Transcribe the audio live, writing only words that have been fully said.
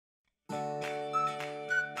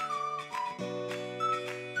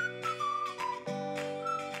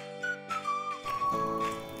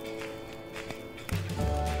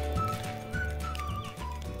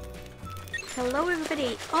Hello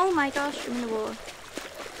everybody, oh my gosh, I'm in the wall.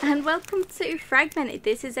 And welcome to Fragmented.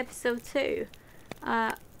 This is episode 2.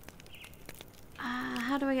 How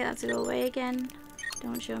do I get that to go away again?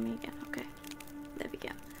 Don't show me again, okay. There we go.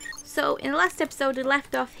 So in the last episode we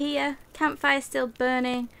left off here, campfire still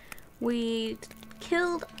burning. We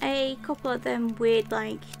killed a couple of them weird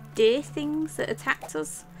like deer things that attacked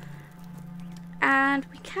us. And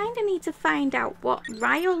we kind of need to find out what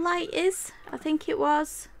Rhyldan is, I think it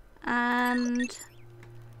was. And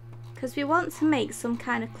because we want to make some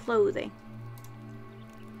kind of clothing.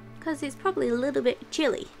 Because it's probably a little bit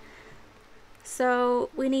chilly.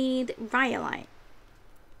 So we need Rhyldan.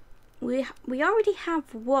 We already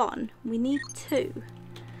have one, we need 2.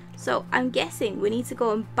 So I'm guessing we need to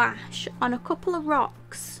go and bash on a couple of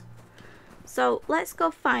rocks. So let's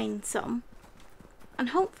go find some. And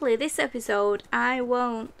hopefully this episode I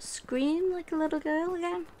won't scream like a little girl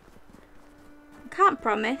again. I can't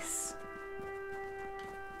promise.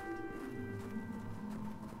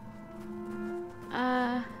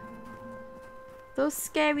 Those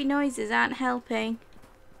scary noises aren't helping.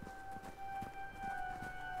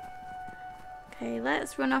 Okay,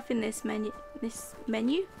 let's run off in this way.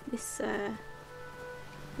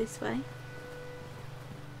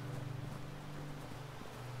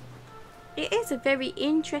 It is a very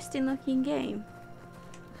interesting looking game,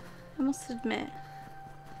 I must admit.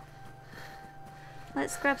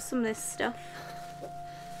 Let's grab some of this stuff.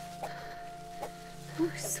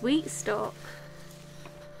 Ooh, sweet stalk.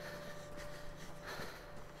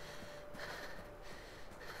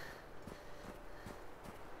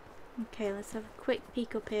 Okay, let's have a quick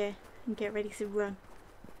peek up here and get ready to run.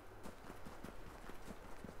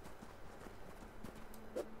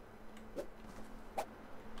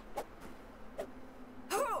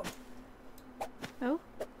 Oh?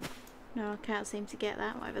 No, I can't seem to get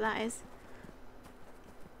that, whatever that is.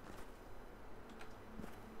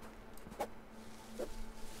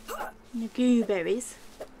 Nagoo berries.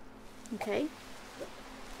 Okay.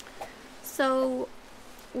 So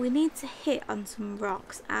we need to hit on some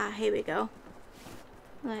rocks. Ah, here we go.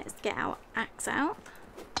 Let's get our axe out.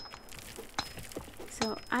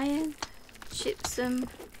 So iron, gypsum.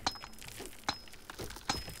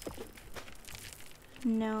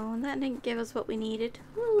 No, that didn't give us what we needed.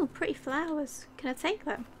 Ooh, pretty flowers. Can I take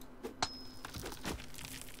them?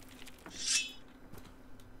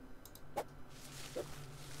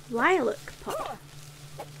 Lilac pot.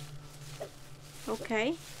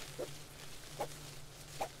 Okay.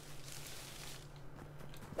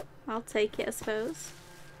 I'll take it, I suppose.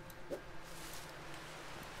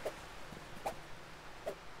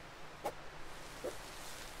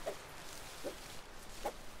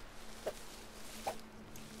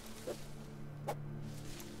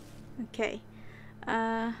 Okay.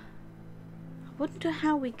 I wonder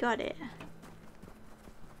how we got it.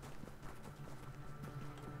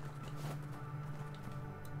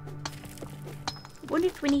 I wonder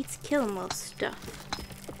if we need to kill more stuff.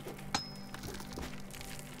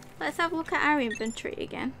 Let's have a look at our inventory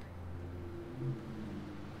again.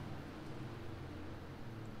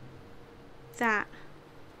 That.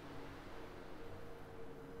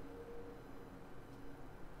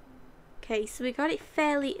 Okay, so we got it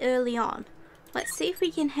fairly early on. Let's see if we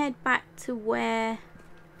can head back to where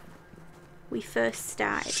we first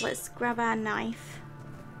started. Let's grab our knife.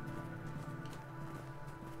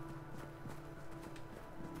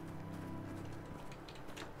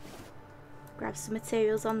 Grab some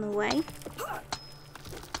materials on the way.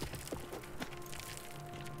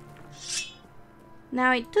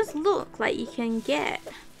 Now it does look like you can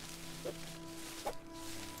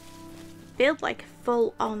build like a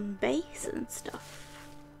full-on base and stuff.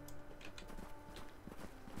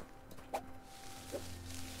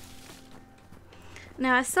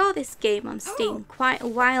 Now I saw this game on Steam quite a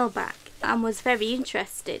while back and was very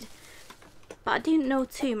interested. But I didn't know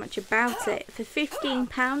too much about it. For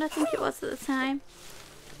 £15 I think it was at the time,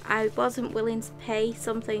 I wasn't willing to pay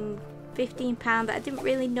something £15 that I didn't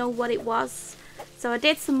really know what it was. So I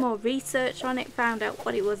did some more research on it, found out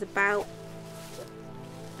what it was about.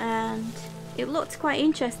 And it looked quite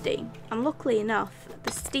interesting. And luckily enough,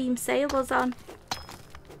 the Steam sale was on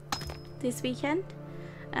this weekend.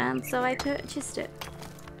 And so I purchased it.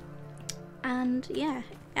 And yeah,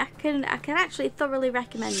 I can actually thoroughly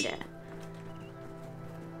recommend it.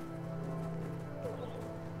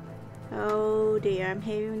 Oh dear, I'm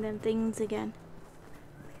hearing them things again.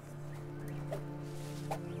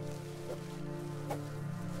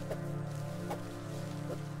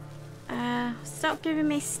 Stop giving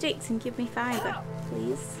me sticks and give me fibre,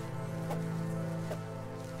 please.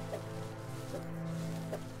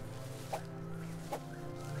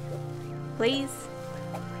 please.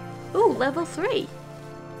 Ooh, level 3.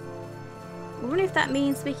 I wonder if that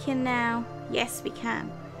means we can now... Yes, we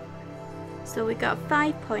can. So we got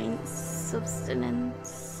 5 points.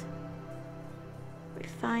 Substance.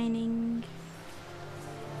 Refining.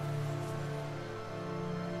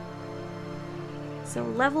 So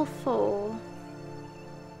level 4.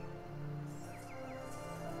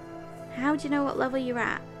 How do you know what level you're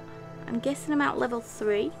at? I'm guessing I'm at level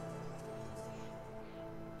 3.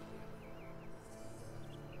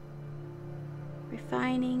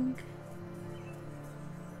 Refining.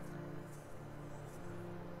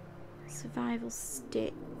 Survival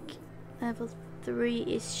stick. Level 3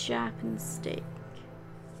 is sharpened stick.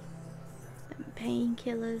 Then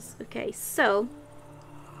painkillers. Okay, so.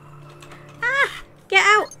 Ah! Get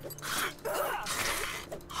out!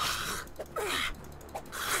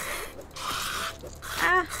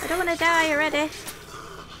 Ah! I don't want to die already.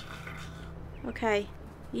 Okay.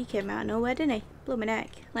 He came out of nowhere, didn't he? Blew my neck.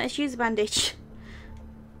 Let's use a bandage.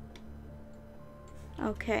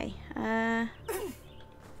 Okay.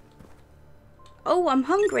 Oh, I'm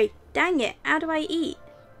hungry. Dang it. How do I eat?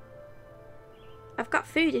 I've got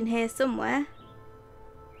food in here somewhere.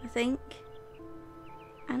 I think.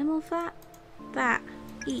 Animal fat? That.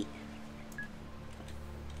 Eat.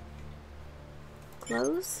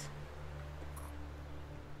 Close.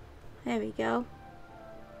 There we go.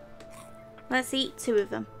 Let's eat 2 of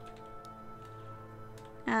them.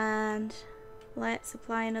 And let's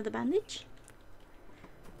apply another bandage.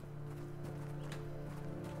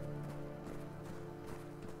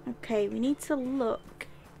 Okay, we need to look.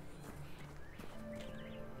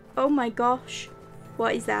 Oh my gosh.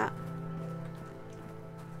 What is that?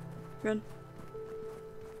 Run.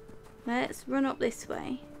 Let's run up this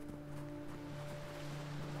way.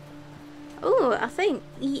 Oh, I think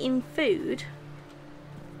eating food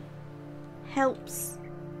helps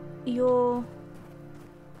your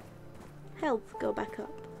health go back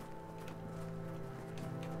up.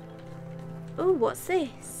 Oh, what's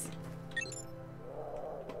this?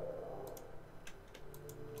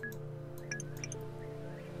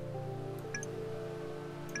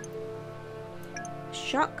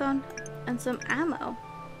 Shotgun and some ammo.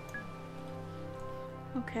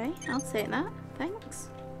 Okay, I'll take that. Thanks.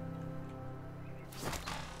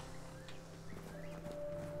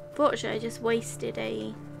 Fortunately, I just wasted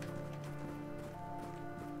a...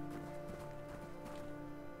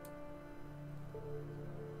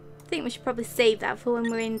 I think we should probably save that for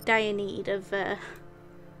when we're in dire need of... Okay,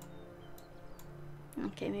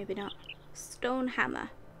 maybe not. Stone hammer.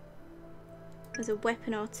 As a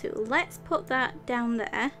weapon or tool. Let's put that down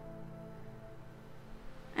there.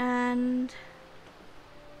 And...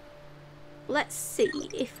 let's see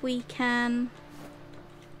if we can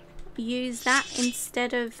use that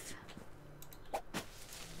instead of...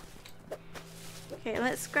 Okay,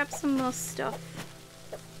 let's grab some more stuff.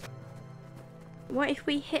 What if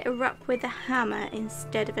we hit a rock with a hammer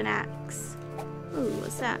instead of an axe? Ooh,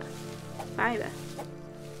 what's that? Fiber.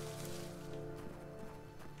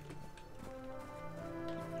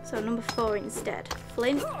 So number 4 instead.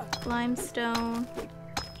 Flint, limestone.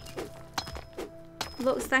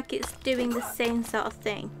 Looks like it's doing the same sort of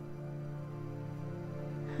thing.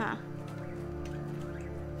 Huh.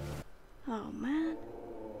 Oh man.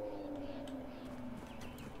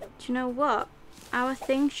 Do you know what? Our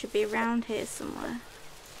thing should be around here somewhere.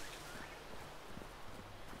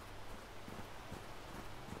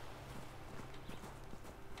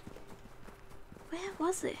 Where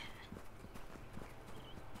was it?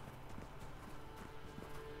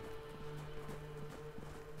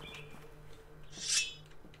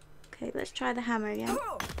 Okay, let's try the hammer again.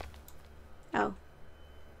 Oh.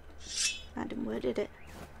 That didn't work, did it?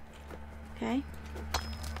 Okay.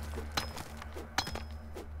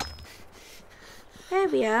 There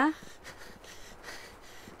we are.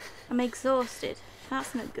 I'm exhausted.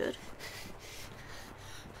 That's not good.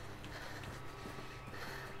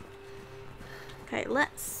 Okay,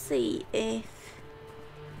 let's see if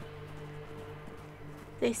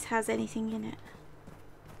this has anything in it.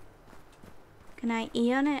 Can I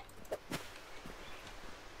E on it?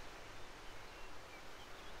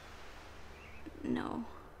 No.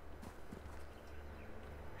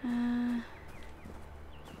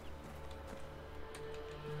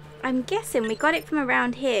 I'm guessing we got it from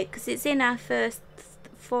around here because it's in our first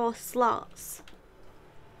 4 slots.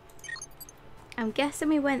 I'm guessing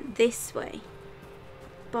we went this way,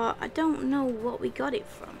 but I don't know what we got it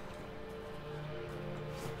from.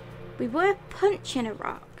 We were punching a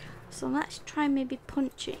rock, so let's try maybe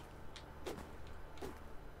punching.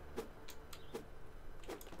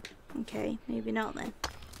 Okay, maybe not then.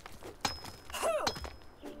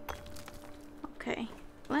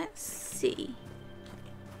 see.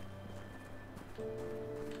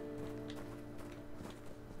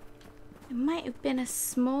 It might have been a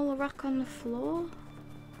smaller rock on the floor.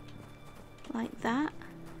 Like that.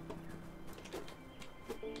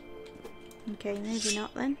 Okay, maybe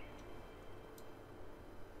not then.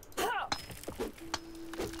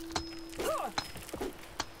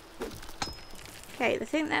 Okay, I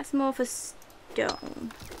think that's more for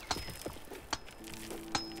stone.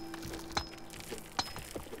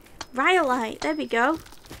 Rhyolite, there we go.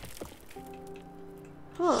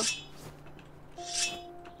 Oh.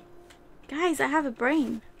 Guys, I have a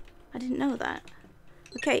brain. I didn't know that.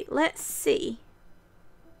 Okay, let's see.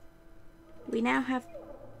 We now have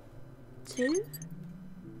 2?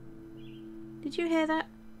 Did you hear that?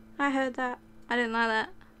 I heard that. I didn't like that.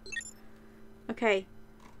 Okay.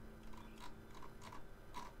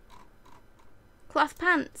 Cloth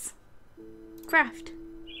pants. Craft.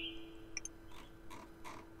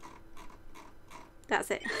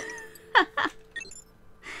 That's it.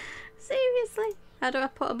 Seriously? How do I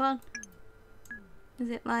put them on? Is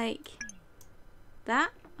it like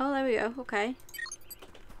that? Oh, there we go. Okay.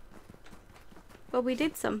 Well, we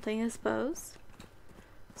did something, I suppose.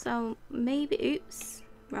 So, maybe... Oops.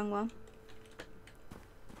 Wrong one.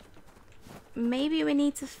 Maybe we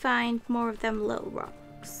need to find more of them little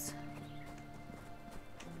rocks.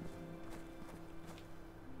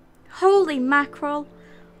 Holy mackerel!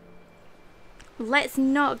 Let's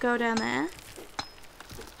not go down there.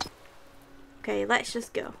 Okay, let's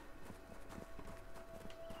just go.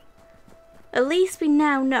 At least we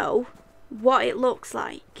now know what it looks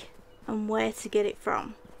like and where to get it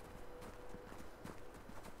from.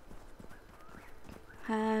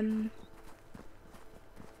 I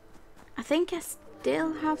think I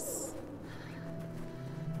still have...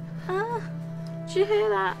 did you hear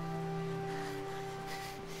that?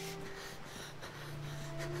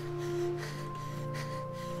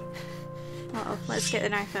 Uh-oh, let's get the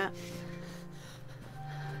knife out.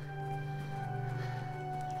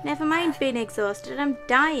 Never mind being exhausted, I'm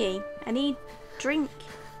dying. I need drink.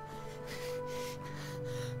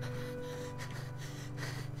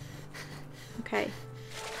 Okay.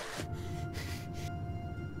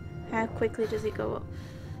 How quickly does it go up?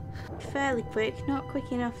 Fairly quick, not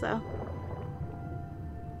quick enough though.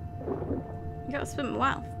 You gotta swim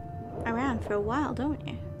around for a while, don't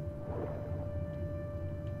you?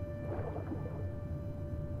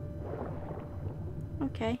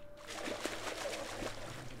 Okay.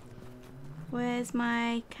 Where's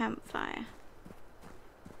my campfire?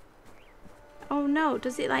 Oh no,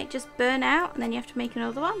 does it like just burn out and then you have to make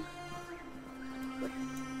another one?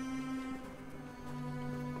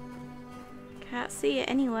 Can't see it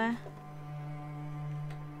anywhere.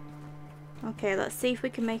 Okay, let's see if we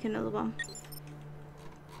can make another one.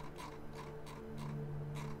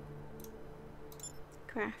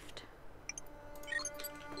 Craft.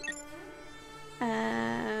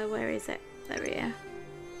 Where is it? There we are.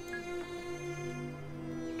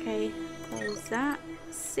 Okay, close that.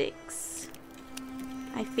 6.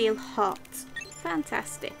 I feel hot.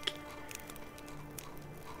 Fantastic.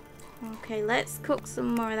 Okay, let's cook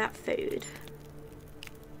some more of that food.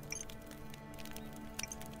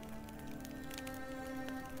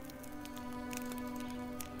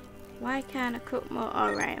 Why can't I cook more?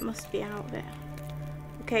 Alright, it must be out of it.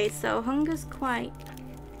 Okay, so hunger's quite...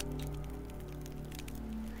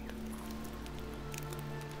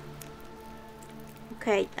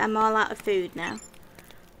 Okay, I'm all out of food now.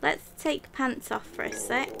 Let's take pants off for a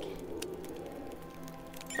sec.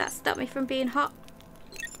 Does that stop me from being hot?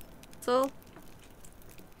 That's all.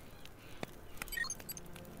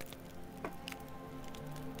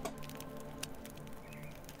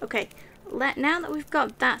 Okay, now that we've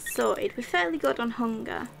got that sorted, we're fairly good on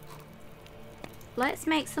hunger. Let's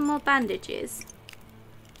make some more bandages.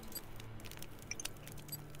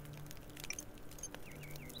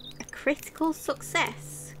 A critical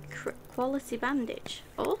success. Quality bandage.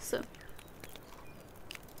 Awesome.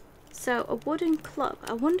 So, a wooden club.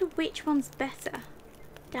 I wonder which one's better.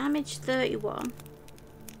 Damage 31.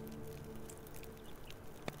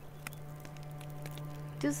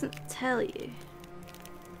 Doesn't tell you.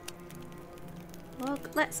 Well,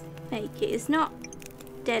 let's make it. It's not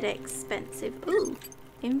dead expensive. Ooh,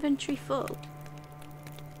 inventory full.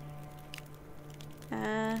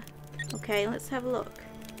 Okay, let's have a look.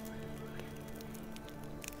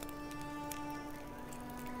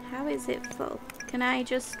 How is it full? Can I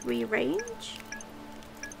just rearrange?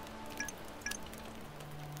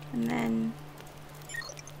 And then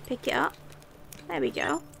pick it up. There we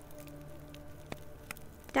go.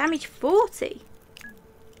 Damage 40.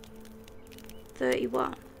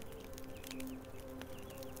 31.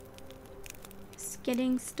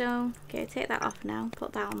 Skinning stone. Okay, take that off now.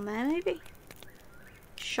 Put that on there maybe.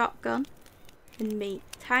 Shotgun. And meat.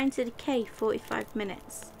 Time to decay 45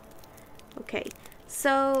 minutes. Okay,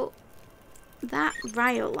 so that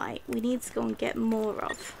rhyolite we need to go and get more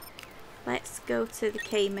of. Let's go to the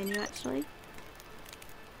K menu actually.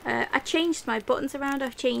 I changed my buttons around.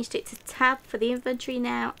 I've changed it to tab for the inventory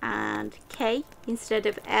now and K instead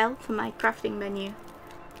of L for my crafting menu.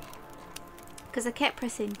 Because I kept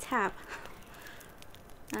pressing tab.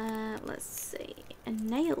 Let's see. A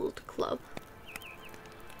nailed club.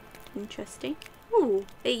 Interesting. Ooh,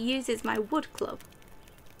 it uses my wood club.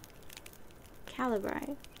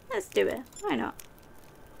 Calibrate. Let's do it. Why not?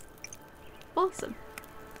 Awesome.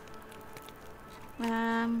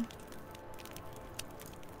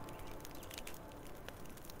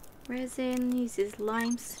 Resin uses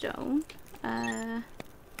limestone.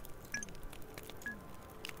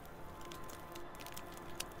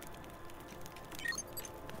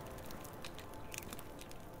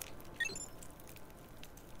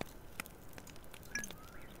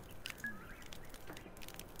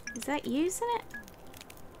 Is that using it?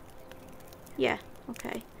 Yeah,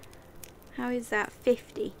 okay. How is that?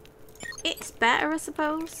 50. It's better, I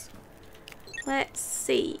suppose. Let's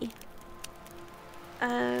see.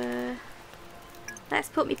 Let's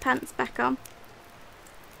put my pants back on.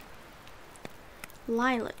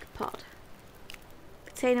 Lilac pod.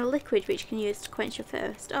 Contain a liquid which can use to quench your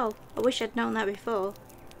thirst. Oh, I wish I'd known that before.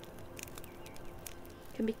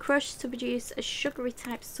 Can be crushed to produce a sugary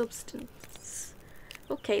type substance.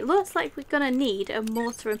 Okay, looks like we're gonna need a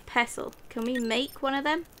mortar and pestle. Can we make one of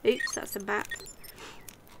them? Oops, that's a bat.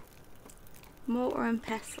 Mortar and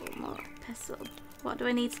pestle, mortar and pestle. What do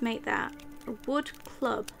I need to make that? A wood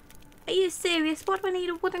club. Are you serious? What do I need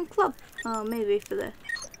a wooden club? Oh, maybe for the...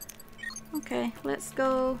 Okay, let's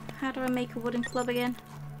go. How do I make a wooden club again?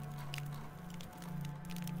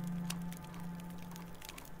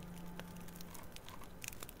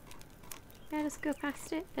 Yeah, let's go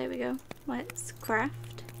past it. There we go. Let's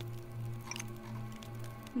craft.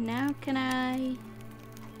 Now can I...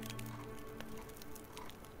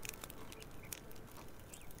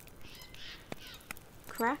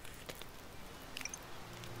 craft?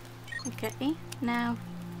 Okay, now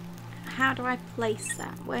how do I place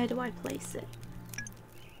that? Where do I place it?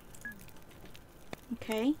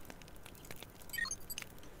 Okay.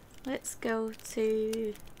 Let's go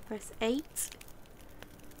to press 8.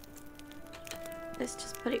 Let's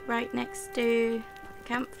just put it right next to the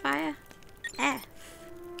campfire. F.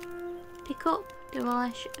 Pick up,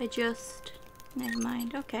 demolish, adjust. Never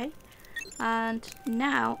mind, okay. And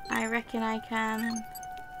now I reckon I can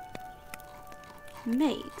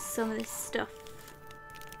make some of this stuff.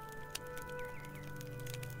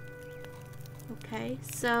 Okay,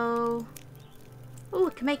 so... oh,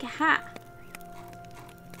 I can make a hat.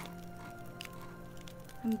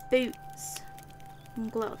 And boots.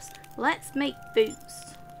 And gloves. Let's make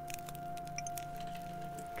boots.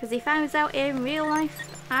 Because if I was out here in real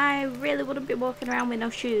life, I really wouldn't be walking around with no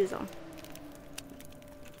shoes on.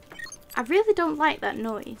 I really don't like that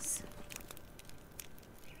noise.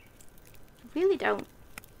 I really don't.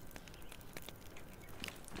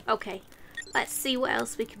 Okay, let's see what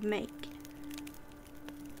else we can make.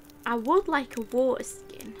 I would like a water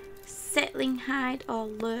skin, settling hide or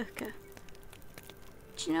lurker.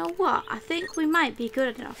 Do you know what? I think we might be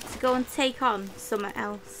good enough to go and take on something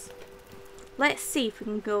else. Let's see if we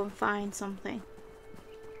can go and find something.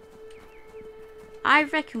 I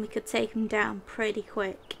reckon we could take them down pretty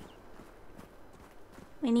quick.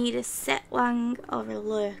 We need a setlang or a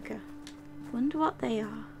lurker. Wonder what they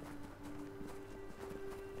are.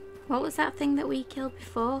 What was that thing that we killed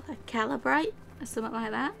before? A calibrate or something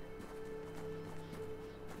like that?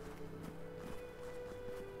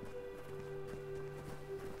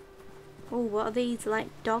 Oh, what are these, like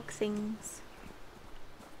dog things?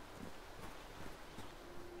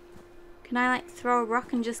 Can I like throw a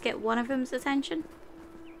rock and just get one of them's attention?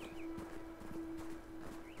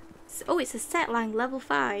 Oh, it's a setlang, level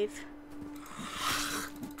 5.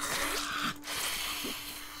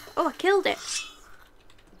 Oh, I killed it.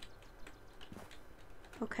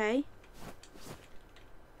 Okay.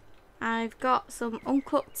 I've got some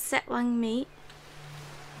uncooked setlang meat.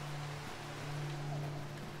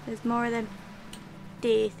 There's more of them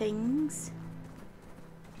deer things.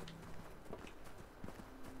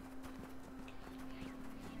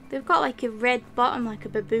 They've got like a red bottom like a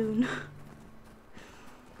baboon.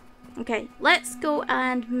 Okay, let's go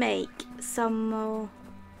and make some more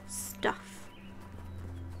stuff.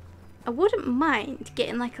 I wouldn't mind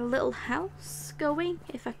getting like a little house going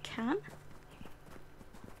if I can.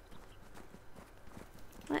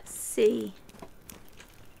 Let's see.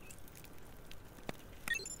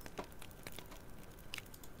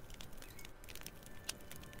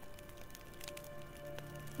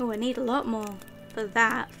 Oh, I need a lot more for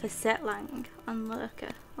that, for Setlang on Lurker.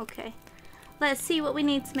 Okay. Let's see what we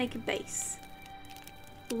need to make a base.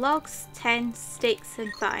 Logs, 10, sticks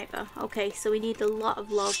and fibre. Okay, so we need a lot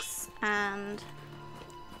of logs and...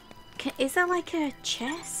 is there like a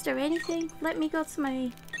chest or anything? Let me go to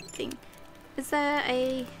my thing. Is there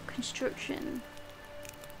a construction?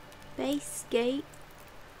 Base, gate,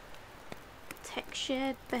 tech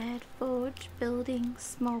shed, bed, forge, building,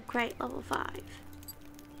 small crate, level 5.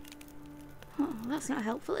 Oh, that's not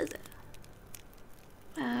helpful, is it?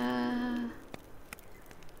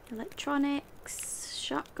 Electronics,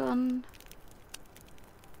 shotgun.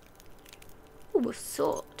 Ooh, a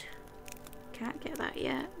sword. Can't get that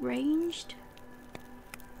yet. Ranged.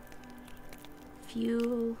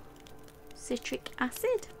 Fuel. Citric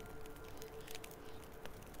acid.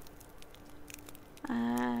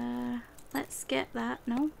 Let's get that.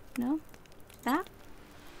 No, no. That.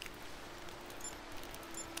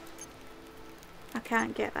 I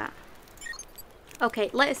can't get that. Okay,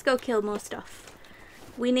 let's go kill more stuff.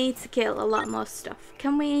 We need to kill a lot more stuff.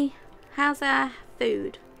 Can we... how's our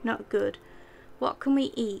food? Not good. What can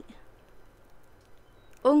we eat?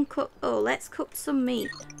 Uncooked... oh, let's cook some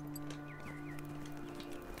meat.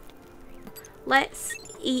 Let's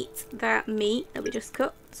eat that meat that we just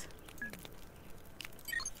cooked.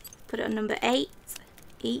 Put it on number 8.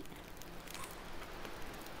 Eat.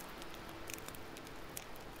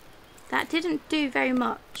 That didn't do very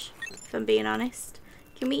much, if I'm being honest.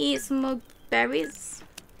 Can we eat some more berries?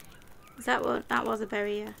 Is that what? That was a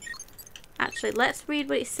berry, yeah. Actually, let's read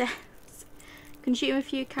what it says. Consume a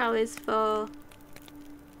few calories for...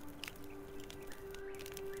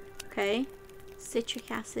 okay.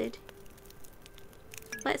 Citric acid.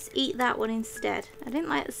 Let's eat that one instead. I didn't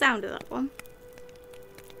like the sound of that one.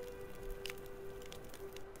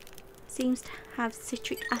 Seems to have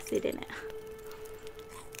citric acid in it.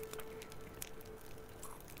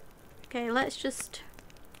 Okay, let's just...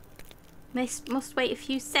 must wait a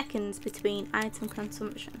few seconds between item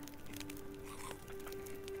consumption.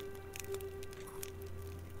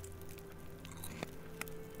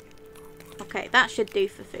 Okay, that should do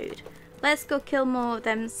for food. Let's go kill more of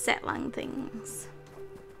them Setlang things.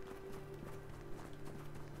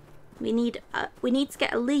 We need to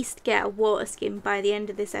get at least a water skin by the end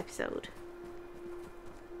of this episode,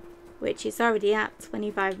 which is already at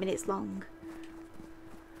 25 minutes long.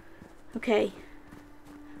 Okay.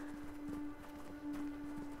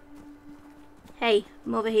 Hey,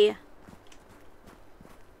 I'm over here.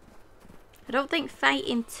 I don't think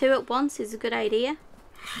fighting 2 at once is a good idea.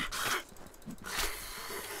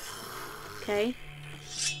 Okay.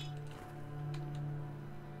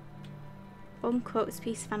 Uncooked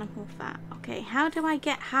piece of animal fat. Okay, how do I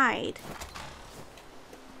get hide?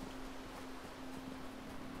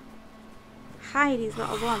 Hide is what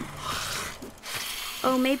I want.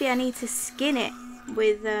 Oh, maybe I need to skin it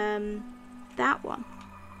with that one.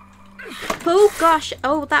 Oh gosh!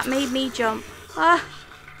 Oh, that made me jump. Ah.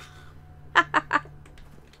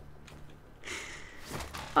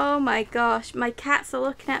 Oh my gosh, my cats are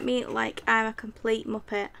looking at me like I'm a complete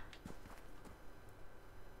muppet.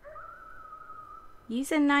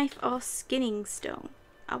 Use a knife or skinning stone.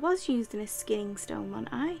 I was using a skinning stone, wasn't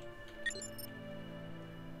I?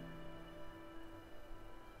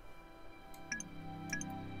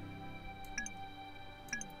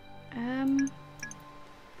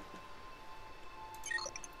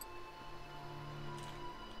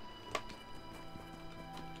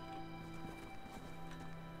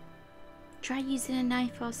 Try using a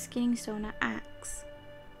knife or skinning stone or axe.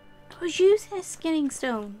 I was using a skinning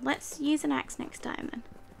stone. Let's use an axe next time then.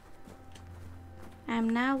 I am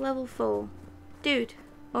now level 4. Dude,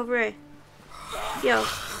 over here. Yo.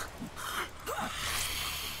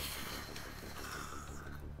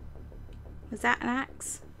 Was that an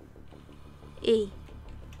axe? E.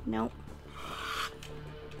 Nope.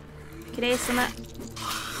 Can I hear something?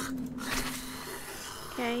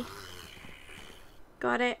 Okay.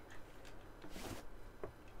 Got it.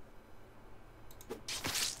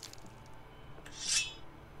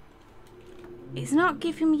 It's not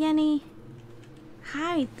giving me any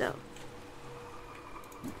hide though.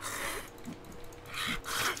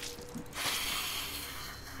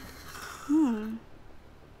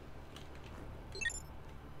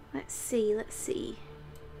 Let's see.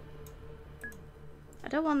 I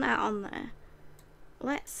don't want that on there.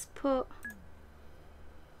 Let's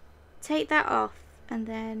take that off and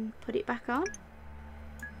then put it back on.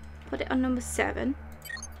 Put it on number 7.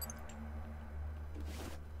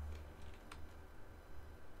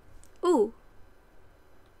 Ooh.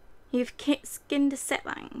 You've skinned a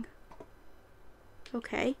Setlang.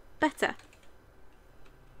 Okay, better.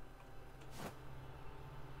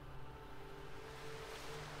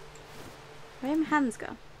 Where did my hands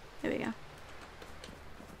go? There we go.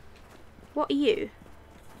 What are you?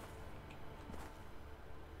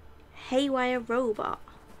 Haywire robot.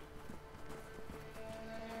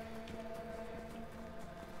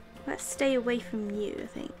 Let's stay away from you, I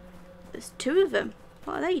think. There's two of them.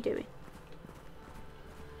 What are they doing?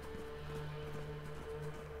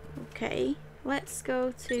 Okay, let's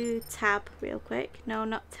go to tab real quick. No,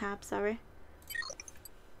 not tab, sorry.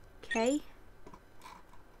 Okay.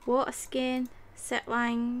 Water skin, set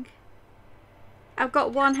lang. I've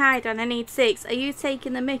got one hide and I need 6. Are you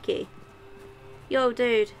taking the mickey? Yo,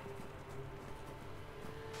 dude.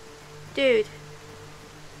 Dude.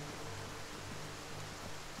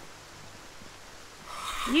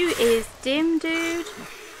 You is dim, dude.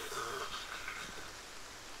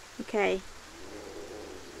 Okay.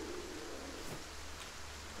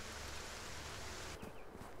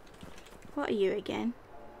 What are you again?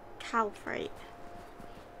 Calfreight.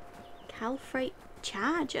 Calfreight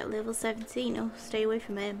charge at level 17. Oh, stay away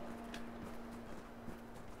from him.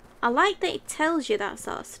 I like that it tells you that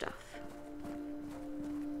sort of stuff.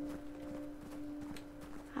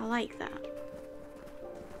 I like that.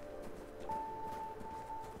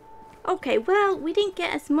 Okay, well, we didn't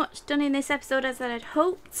get as much done in this episode as I had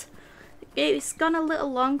hoped. It's gone a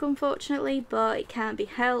little long, unfortunately, but it can't be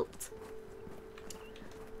helped.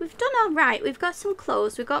 We've done alright. We've got some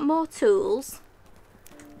clothes. We've got more tools.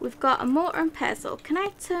 We've got a mortar and pestle. Can I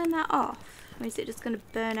turn that off? Or is it just going to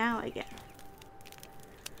burn out again?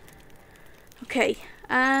 Okay,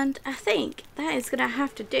 and I think that is going to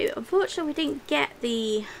have to do. Unfortunately, we didn't get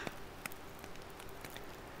the...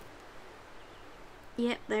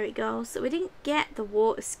 Yep, there it goes. So we didn't get the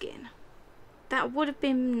water skin. That would have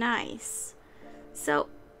been nice. So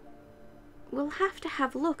we'll have to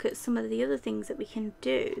have a look at some of the other things that we can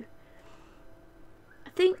do. I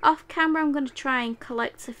think off camera I'm going to try and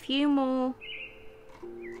collect a few more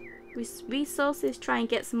resources, try and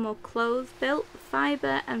get some more clothes built,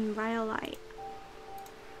 fibre and rhyolite.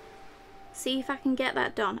 See if I can get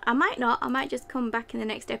that done. I might not, I might just come back in the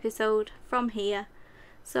next episode from here.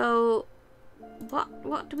 So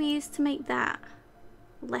what do we use to make that?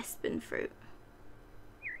 Lesbian fruit.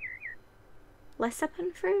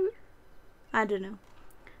 Lesbian fruit? I don't know.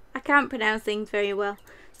 I can't pronounce things very well.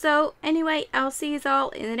 So anyway, I'll see you all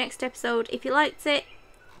in the next episode. If you liked it,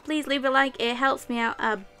 please leave a like. It helps me out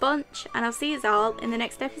a bunch. And I'll see you all in the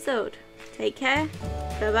next episode. Take care.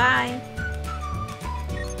 Bye bye.